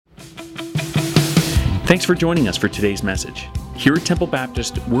Thanks for joining us for today's message. Here at Temple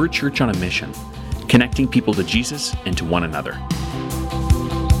Baptist, we're a church on a mission, connecting people to Jesus and to one another.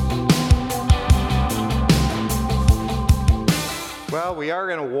 Well, we are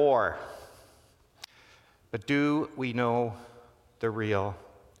in a war, but do we know the real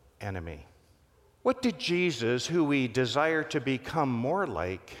enemy? What did Jesus, who we desire to become more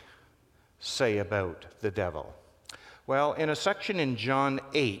like, say about the devil? Well, in a section in John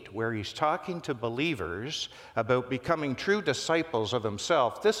 8, where he's talking to believers about becoming true disciples of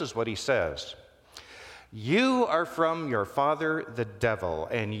himself, this is what he says. You are from your father, the devil,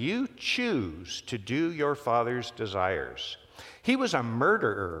 and you choose to do your father's desires. He was a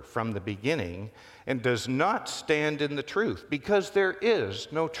murderer from the beginning and does not stand in the truth, because there is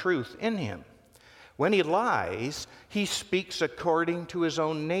no truth in him. When he lies, he speaks according to his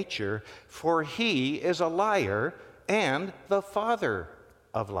own nature, for he is a liar and the father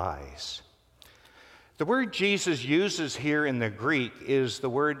of lies. The word Jesus uses here in the Greek is the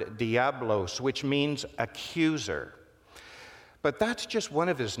word diablos, which means accuser. But that's just one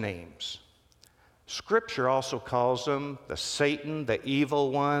of his names. Scripture also calls him the Satan, the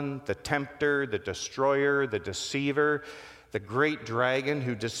evil one, the tempter, the destroyer, the deceiver, the great dragon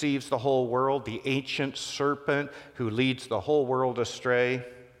who deceives the whole world, the ancient serpent who leads the whole world astray.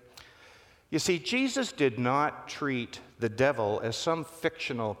 You see, Jesus did not treat the devil as some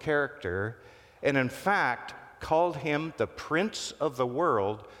fictional character, and in fact called him the prince of the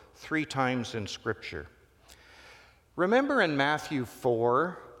world 3 times in Scripture. Remember in Matthew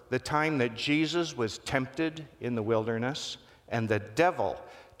 4, the time that Jesus was tempted in the wilderness, and the devil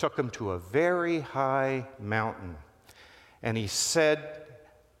took him to a very high mountain. And he said,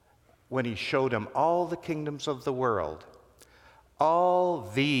 when he showed him all the kingdoms of the world, all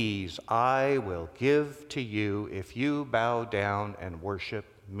these I will give to you if you bow down and worship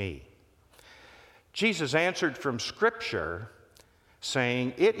me. Jesus answered from Scripture,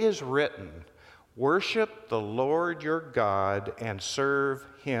 saying, it is written, worship the Lord your God and serve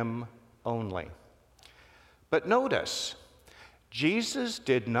him only. But notice, Jesus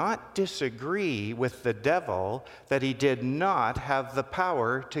did not disagree with the devil that he did not have the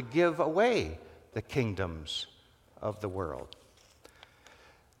power to give away the kingdoms of the world.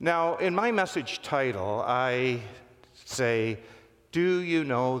 Now, in my message title, I say, do you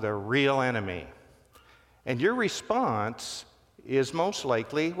know the real enemy? And your response is most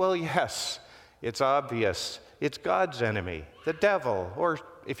likely, well, yes, it's obvious. It's God's enemy, the devil, or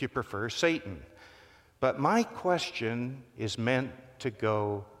if you prefer, Satan. But my question is meant to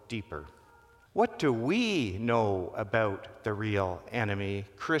go deeper. What do we know about the real enemy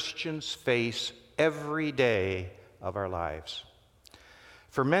Christians face every day of our lives?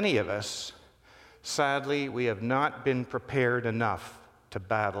 For many of us, sadly, we have not been prepared enough to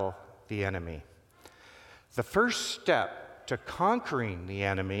battle the enemy. The first step to conquering the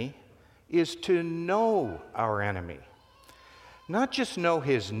enemy is to know our enemy. Not just know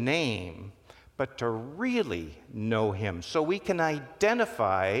his name, but to really know him, so we can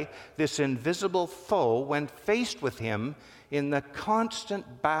identify this invisible foe when faced with him in the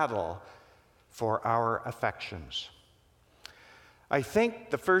constant battle for our affections. I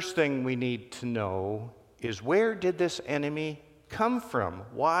think the first thing we need to know is, where did this enemy come from?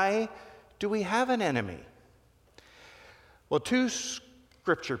 Why do we have an enemy? Well, 2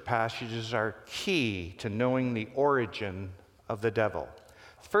 scripture passages are key to knowing the origin of the devil.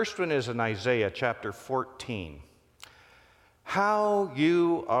 The first one is in Isaiah chapter 14. How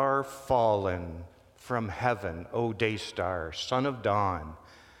you are fallen from heaven, O day star, son of dawn.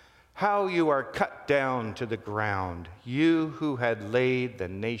 How you are cut down to the ground, you who had laid the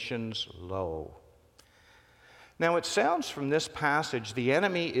nations low. Now it sounds from this passage the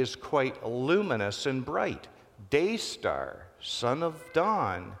enemy is quite luminous and bright. Day star, son of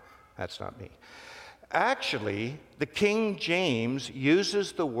dawn. That's not me. Actually, the King James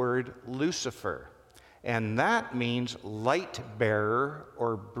uses the word Lucifer, and that means light bearer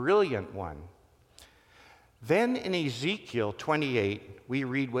or brilliant one. Then in Ezekiel 28, we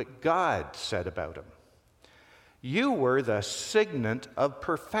read what God said about him. You were the signet of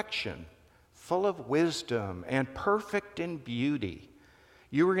perfection, full of wisdom and perfect in beauty.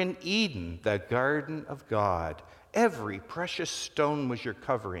 You were in Eden, the garden of God. Every precious stone was your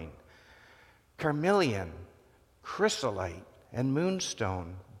covering. Carnelian, chrysolite, and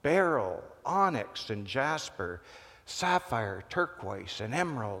moonstone, beryl, onyx, and jasper, sapphire, turquoise, and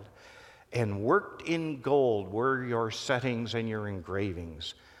emerald. And worked in gold were your settings and your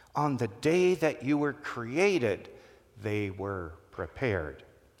engravings. On the day that you were created, they were prepared.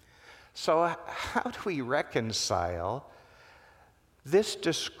 So how do we reconcile this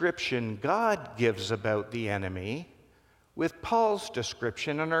description God gives about the enemy with Paul's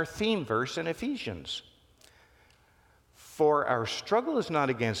description in our theme verse in Ephesians. For our struggle is not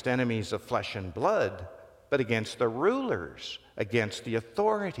against enemies of flesh and blood, but against the rulers, against the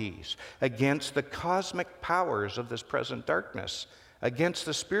authorities, against the cosmic powers of this present darkness, against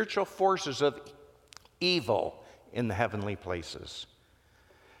the spiritual forces of evil in the heavenly places.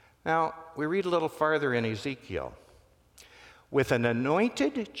 Now, we read a little farther in Ezekiel. With an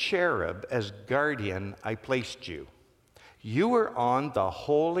anointed cherub as guardian, I placed you. You were on the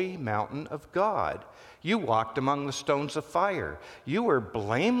holy mountain of God. You walked among the stones of fire. You were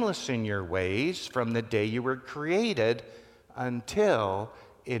blameless in your ways from the day you were created until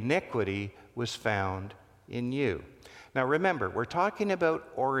iniquity was found in you. Now remember, we're talking about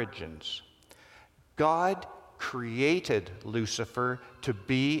origins. God created Lucifer to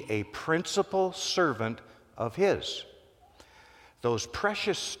be a principal servant of his. Those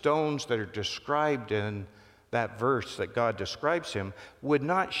precious stones that are described in that verse that God describes him would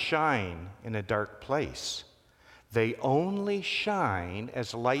not shine in a dark place. They only shine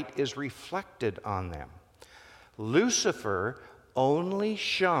as light is reflected on them. Lucifer only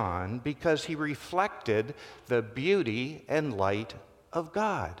shone because he reflected the beauty and light of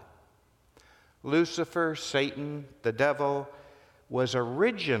God. Lucifer, Satan, the devil, was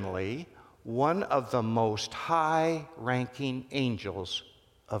originally one of the most high-ranking angels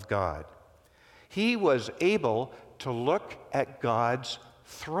of God. He was able to look at God's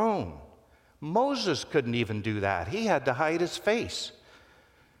throne. Moses couldn't even do that. He had to hide his face.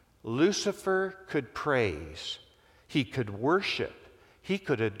 Lucifer could praise. He could worship. He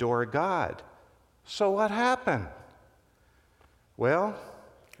could adore God. So what happened? Well,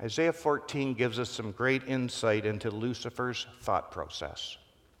 Isaiah 14 gives us some great insight into Lucifer's thought process.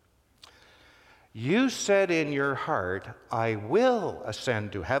 You said in your heart, I will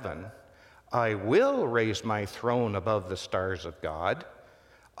ascend to heaven. I will raise my throne above the stars of God.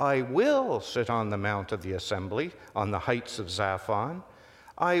 I will sit on the mount of the assembly, on the heights of Zaphon.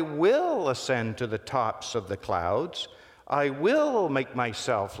 I will ascend to the tops of the clouds. I will make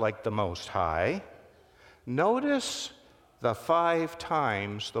myself like the Most High. Notice the 5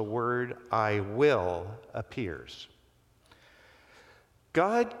 times the word I will appears.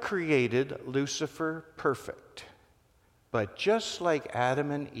 God created Lucifer perfect, but just like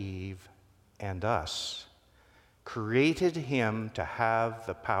Adam and Eve and us, created him to have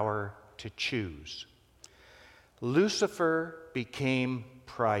the power to choose. Lucifer became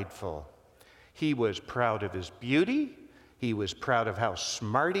prideful. He was proud of his beauty. He was proud of how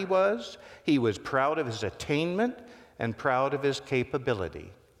smart he was. He was proud of his attainment and proud of his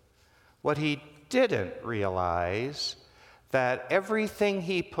capability. What he didn't realize that everything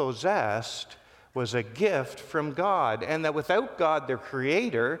he possessed was a gift from God, and that without God, the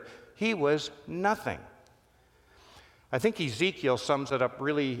Creator, he was nothing. I think Ezekiel sums it up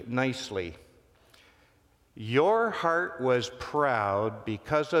really nicely. Your heart was proud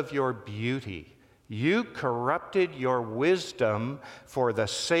because of your beauty. You corrupted your wisdom for the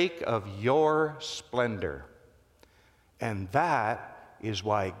sake of your splendor. And that is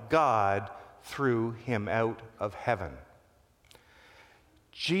why God threw him out of heaven.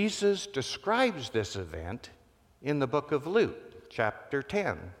 Jesus describes this event in the book of Luke, chapter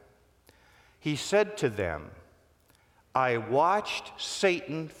 10. He said to them, I watched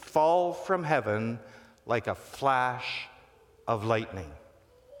Satan fall from heaven like a flash of lightning.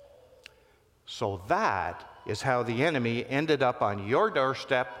 So that is how the enemy ended up on your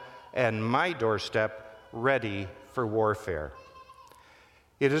doorstep and my doorstep, ready for warfare.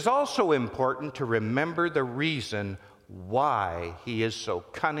 It is also important to remember the reason why he is so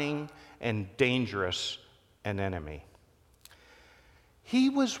cunning and dangerous an enemy. He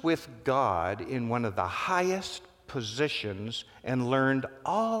was with God in one of the highest positions and learned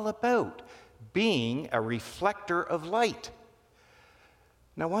all about being a reflector of light.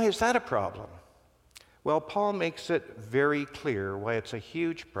 Now, why is that a problem? Well, Paul makes it very clear why it's a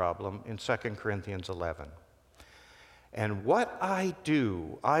huge problem in 2 Corinthians 11. And what I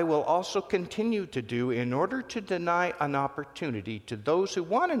do, I will also continue to do in order to deny an opportunity to those who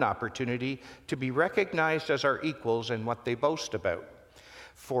want an opportunity to be recognized as our equals in what they boast about.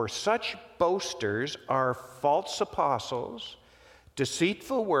 For such boasters are false apostles,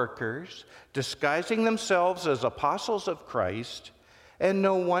 deceitful workers, disguising themselves as apostles of Christ, and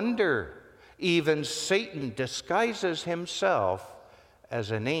no wonder even Satan disguises himself as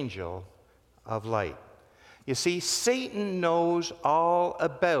an angel of light. You see, Satan knows all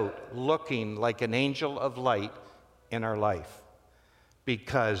about looking like an angel of light in our life,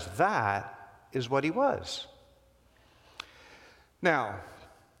 because that is what he was. Now,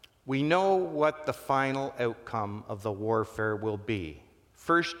 we know what the final outcome of the warfare will be.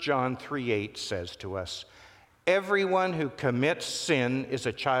 1 John 3:8 says to us, "Everyone who commits sin is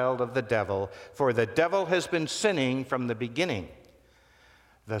a child of the devil, for the devil has been sinning from the beginning."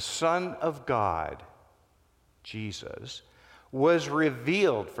 The Son of God, Jesus, was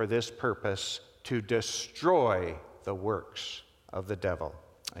revealed for this purpose, to destroy the works of the devil.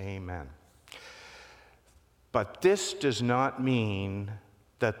 Amen. But this does not mean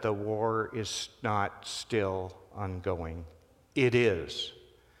that the war is not still ongoing. It is.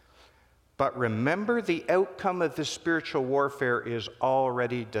 But remember, the outcome of this spiritual warfare is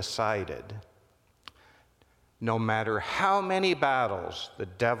already decided. No matter how many battles the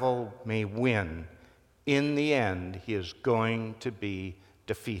devil may win, in the end, he is going to be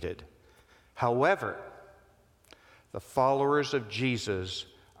defeated. However, the followers of Jesus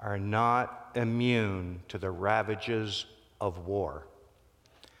are not immune to the ravages of war.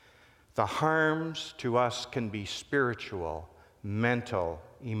 The harms to us can be spiritual, mental,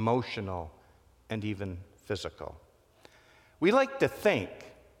 emotional, and even physical. We like to think,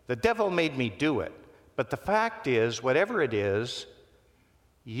 the devil made me do it, but the fact is, whatever it is,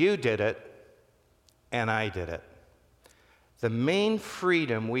 you did it, and I did it. The main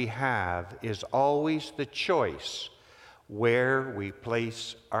freedom we have is always the choice where we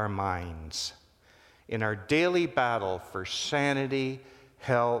place our minds. In our daily battle for sanity,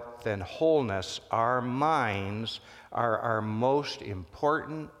 health, and wholeness, our minds are our most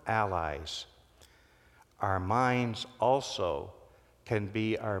important allies. Our minds also can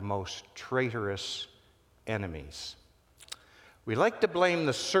be our most traitorous enemies. We like to blame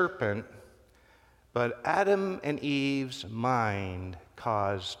the serpent, but Adam and Eve's mind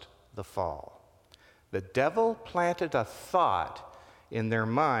caused the fall. The devil planted a thought in their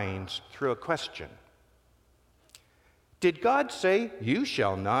minds through a question. Did God say, "You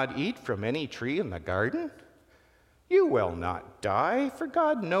shall not eat from any tree in the garden"? You will not die, for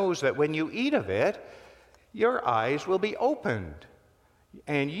God knows that when you eat of it, your eyes will be opened,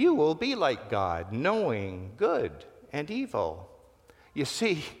 and you will be like God, knowing good and evil. You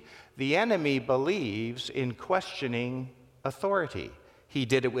see, the enemy believes in questioning authority. He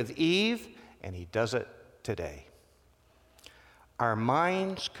did it with Eve, and he does it today. Our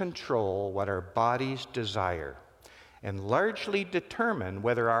minds control what our bodies desire and largely determine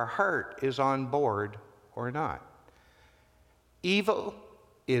whether our heart is on board or not. Evil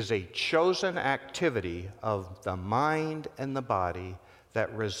is a chosen activity of the mind and the body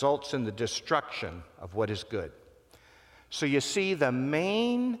that results in the destruction of what is good. So you see, the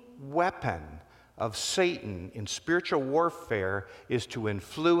main weapon of Satan in spiritual warfare is to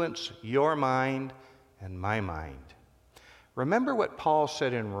influence your mind and my mind. Remember what Paul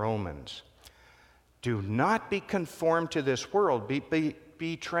said in Romans. Do not be conformed to this world.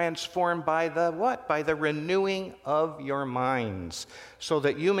 Be transformed by the what? By the renewing of your minds, so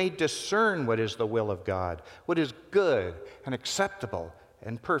that you may discern what is the will of God, what is good and acceptable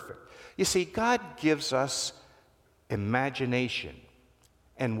and perfect. You see, God gives us imagination,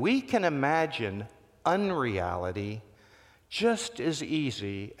 and we can imagine unreality just as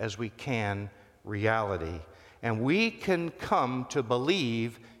easy as we can reality, and we can come to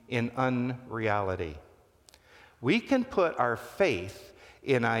believe in unreality. We can put our faith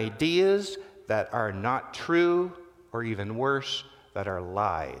in ideas that are not true, or even worse, that are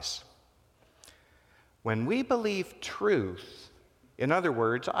lies. When we believe truth, in other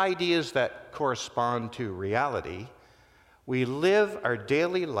words, ideas that correspond to reality, we live our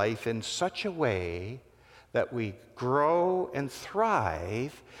daily life in such a way that we grow and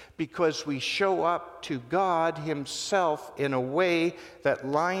thrive because we show up to God Himself in a way that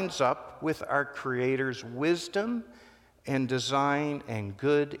lines up with our Creator's wisdom and design and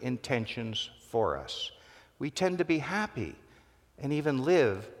good intentions for us. We tend to be happy and even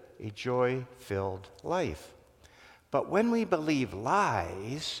live a joy-filled life. But when we believe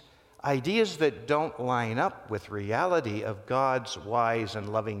lies, ideas that don't line up with reality of God's wise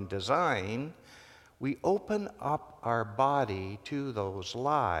and loving design, we open up our body to those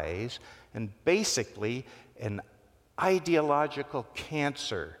lies, and basically an ideological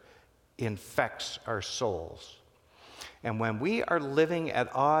cancer infects our souls. And when we are living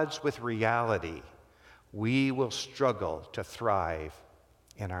at odds with reality, we will struggle to thrive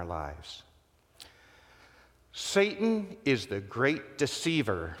in our lives. Satan is the great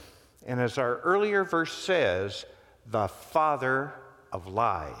deceiver, and as our earlier verse says, the father of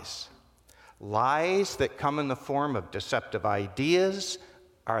lies. Lies that come in the form of deceptive ideas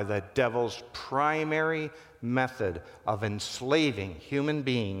are the devil's primary method of enslaving human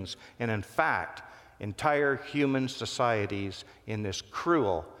beings, and in fact, entire human societies in this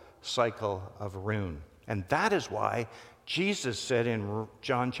cruel cycle of ruin. And that is why Jesus said in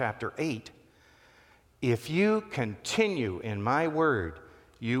John chapter 8, "If you continue in my word,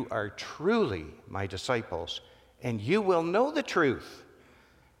 you are truly my disciples, and you will know the truth,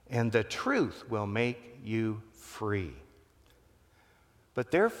 and the truth will make you free."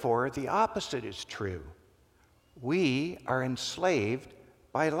 But therefore, the opposite is true. We are enslaved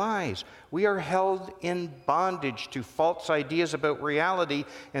by lies. We are held in bondage to false ideas about reality,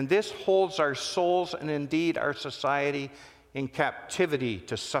 and this holds our souls and indeed our society in captivity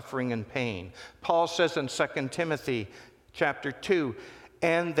to suffering and pain. Paul says in 2 Timothy chapter 2,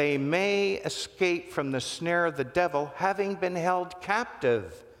 "And they may escape from the snare of the devil, having been held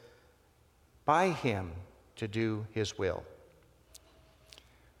captive by him to do his will."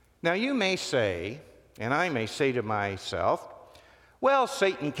 Now you may say, and I may say to myself, "Well,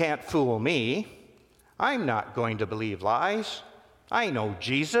 Satan can't fool me. I'm not going to believe lies. I know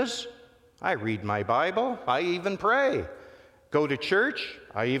Jesus. I read my Bible. I even pray. Go to church.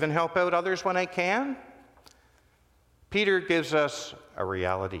 I even help out others when I can." Peter gives us a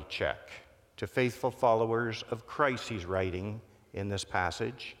reality check to faithful followers of Christ he's writing in this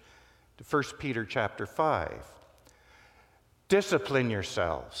passage. To 1 Peter chapter 5. "Discipline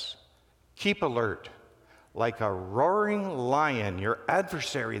yourselves. Keep alert. Like a roaring lion, your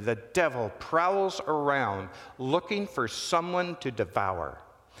adversary, the devil, prowls around looking for someone to devour.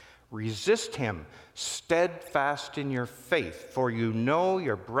 Resist him, steadfast in your faith, for you know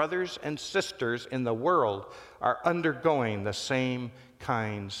your brothers and sisters in the world are undergoing the same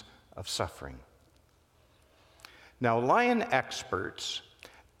kinds of suffering." Now, lion experts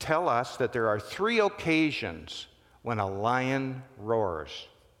tell us that there are 3 occasions when a lion roars.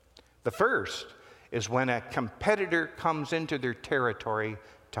 The first is when a competitor comes into their territory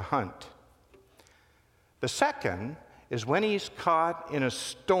to hunt. The second is when he's caught in a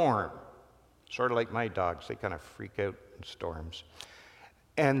storm, sort of like my dogs, they kind of freak out in storms.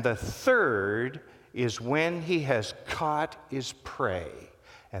 And the third is when he has caught his prey.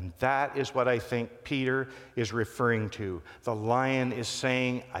 And that is what I think Peter is referring to. The lion is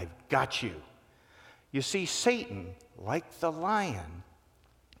saying, "I've got you." You see, Satan, like the lion,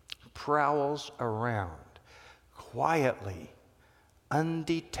 prowls around quietly,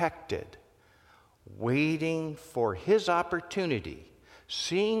 undetected, waiting for his opportunity,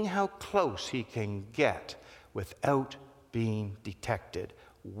 seeing how close he can get without being detected,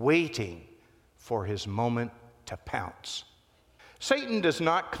 waiting for his moment to pounce. Satan does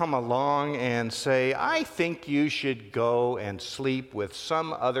not come along and say, "I think you should go and sleep with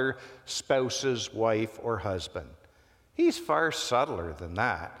some other spouse's wife or husband." He's far subtler than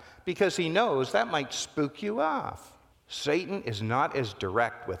that, because he knows that might spook you off. Satan is not as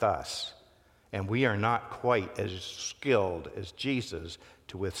direct with us, and we are not quite as skilled as Jesus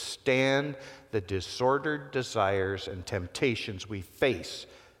to withstand the disordered desires and temptations we face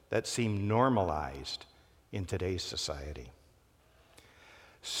that seem normalized in today's society.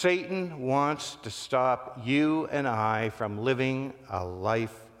 Satan wants to stop you and I from living a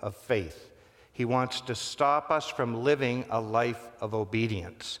life of faith. He wants to stop us from living a life of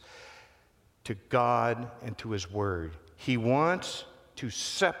obedience to God and to his word. He wants to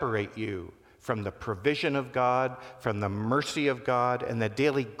separate you from the provision of God, from the mercy of God, and the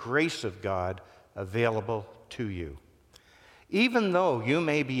daily grace of God available to you. Even though you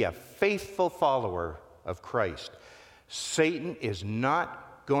may be a faithful follower of Christ, Satan is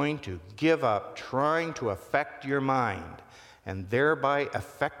not going to give up trying to affect your mind and thereby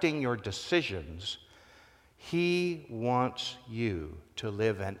affecting your decisions. He wants you to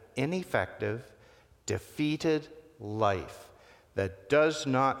live an ineffective, defeated life that does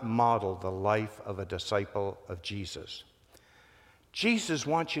not model the life of a disciple of Jesus. Jesus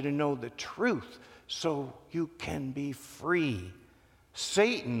wants you to know the truth so you can be free.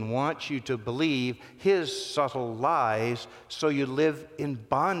 Satan wants you to believe his subtle lies so you live in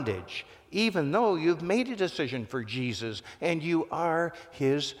bondage, even though you've made a decision for Jesus and you are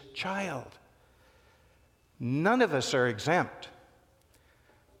his child. None of us are exempt.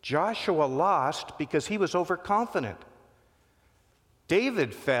 Joshua lost because he was overconfident.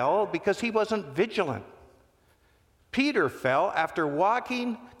 David fell because he wasn't vigilant. Peter fell after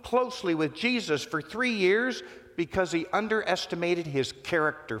walking closely with Jesus for 3 years because he underestimated his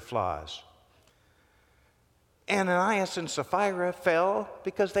character flaws. Ananias and Sapphira fell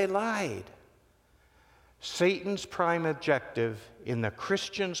because they lied. Satan's prime objective in the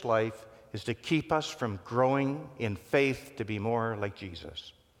Christian's life is to keep us from growing in faith to be more like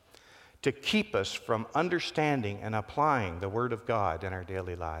Jesus, to keep us from understanding and applying the Word of God in our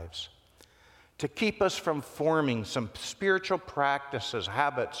daily lives, to keep us from forming some spiritual practices,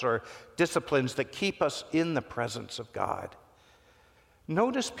 habits, or disciplines that keep us in the presence of God.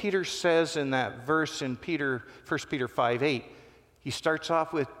 Notice Peter says in that verse in 1 Peter 5:8, he starts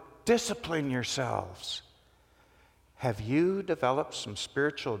off with, discipline yourselves. Have you developed some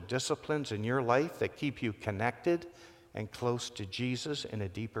spiritual disciplines in your life that keep you connected and close to Jesus in a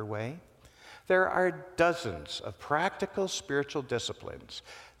deeper way? There are dozens of practical spiritual disciplines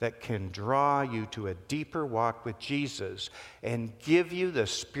that can draw you to a deeper walk with Jesus and give you the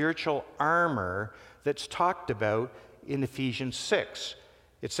spiritual armor that's talked about in Ephesians 6.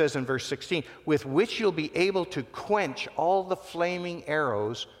 It says in verse 16, with which you'll be able to quench all the flaming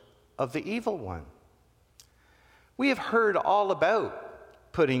arrows of the evil one. We have heard all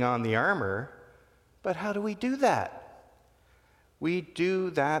about putting on the armor, but how do we do that? We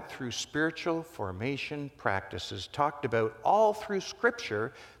do that through spiritual formation practices talked about all through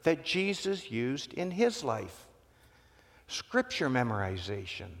Scripture that Jesus used in his life. Scripture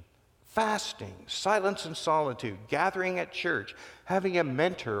memorization, fasting, silence and solitude, gathering at church, having a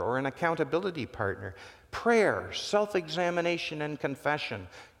mentor or an accountability partner, prayer, self-examination and confession,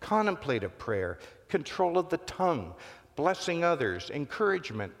 contemplative prayer, control of the tongue, blessing others,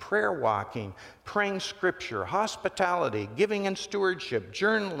 encouragement, prayer walking, praying scripture, hospitality, giving and stewardship,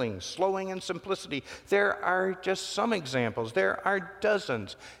 journaling, slowing and simplicity. There are just some examples. There are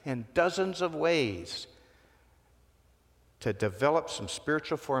dozens and dozens of ways to develop some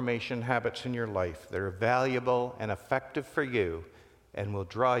spiritual formation habits in your life that are valuable and effective for you and will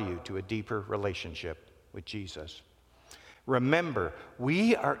draw you to a deeper relationship with Jesus. Remember,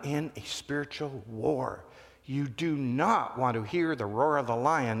 we are in a spiritual war. You do not want to hear the roar of the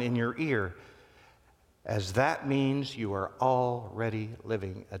lion in your ear, as that means you are already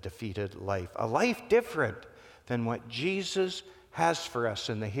living a defeated life, a life different than what Jesus has for us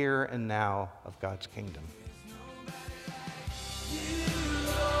in the here and now of God's kingdom.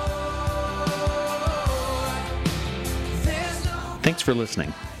 Thanks for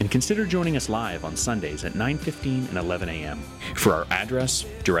listening, and consider joining us live on Sundays at 9:15 and 11 a.m. For our address,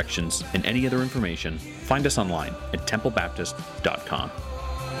 directions, and any other information, find us online at templebaptist.com.